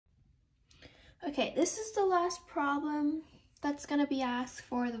Okay, this is the last problem that's going to be asked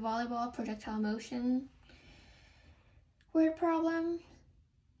for the volleyball projectile motion word problem.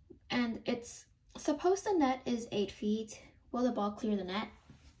 And it's, suppose the net is 8 feet. Will the ball clear the net?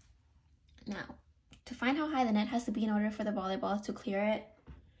 Now, to find how high the net has to be in order for the volleyball to clear it,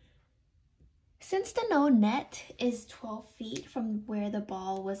 since the known net is 12 feet from where the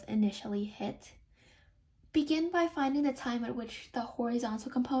ball was initially hit, begin by finding the time at which the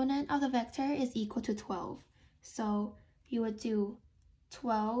horizontal component of the vector is equal to 12. So you would do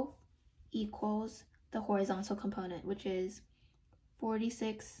 12 equals the horizontal component, which is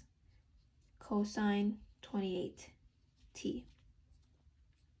 46 cosine 28t.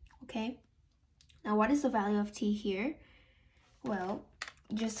 Okay, now what is the value of t here? Well,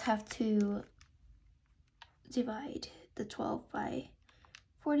 you just have to divide the 12 by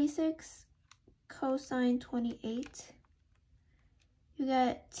 46 cosine 28. You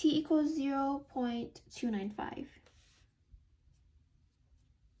get t equals 0.295.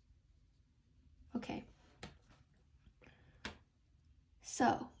 Okay,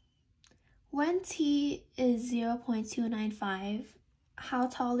 so when t is 0.295, how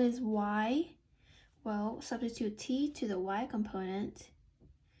tall is y? Well, substitute t to the y component.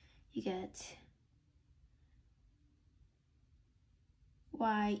 You get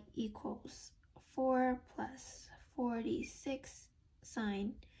y equals 4 plus 46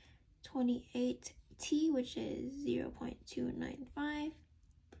 sine 28t, which is 0.295,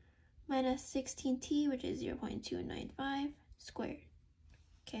 minus 16t, which is 0.295 squared.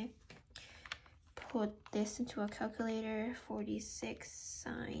 Okay, put this into a calculator. 46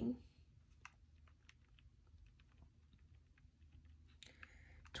 sine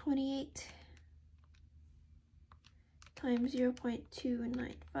 28 times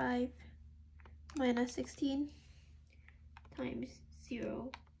 0.295 minus 16 times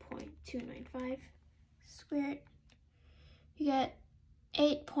 0.295 squared. You get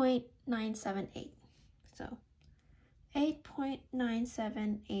 8.978. So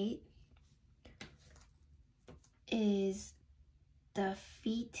 8.978 is the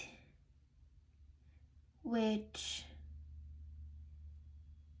feet which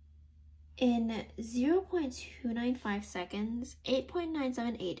in 0.295 seconds,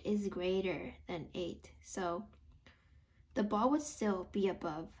 8.978 is greater than 8. So the ball would still be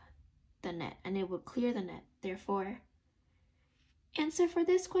above the net and it would clear the net. Therefore, answer for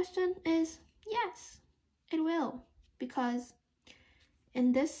this question is yes, it will, because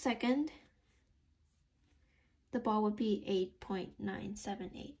in this second, the ball would be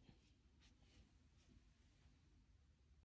 8.978.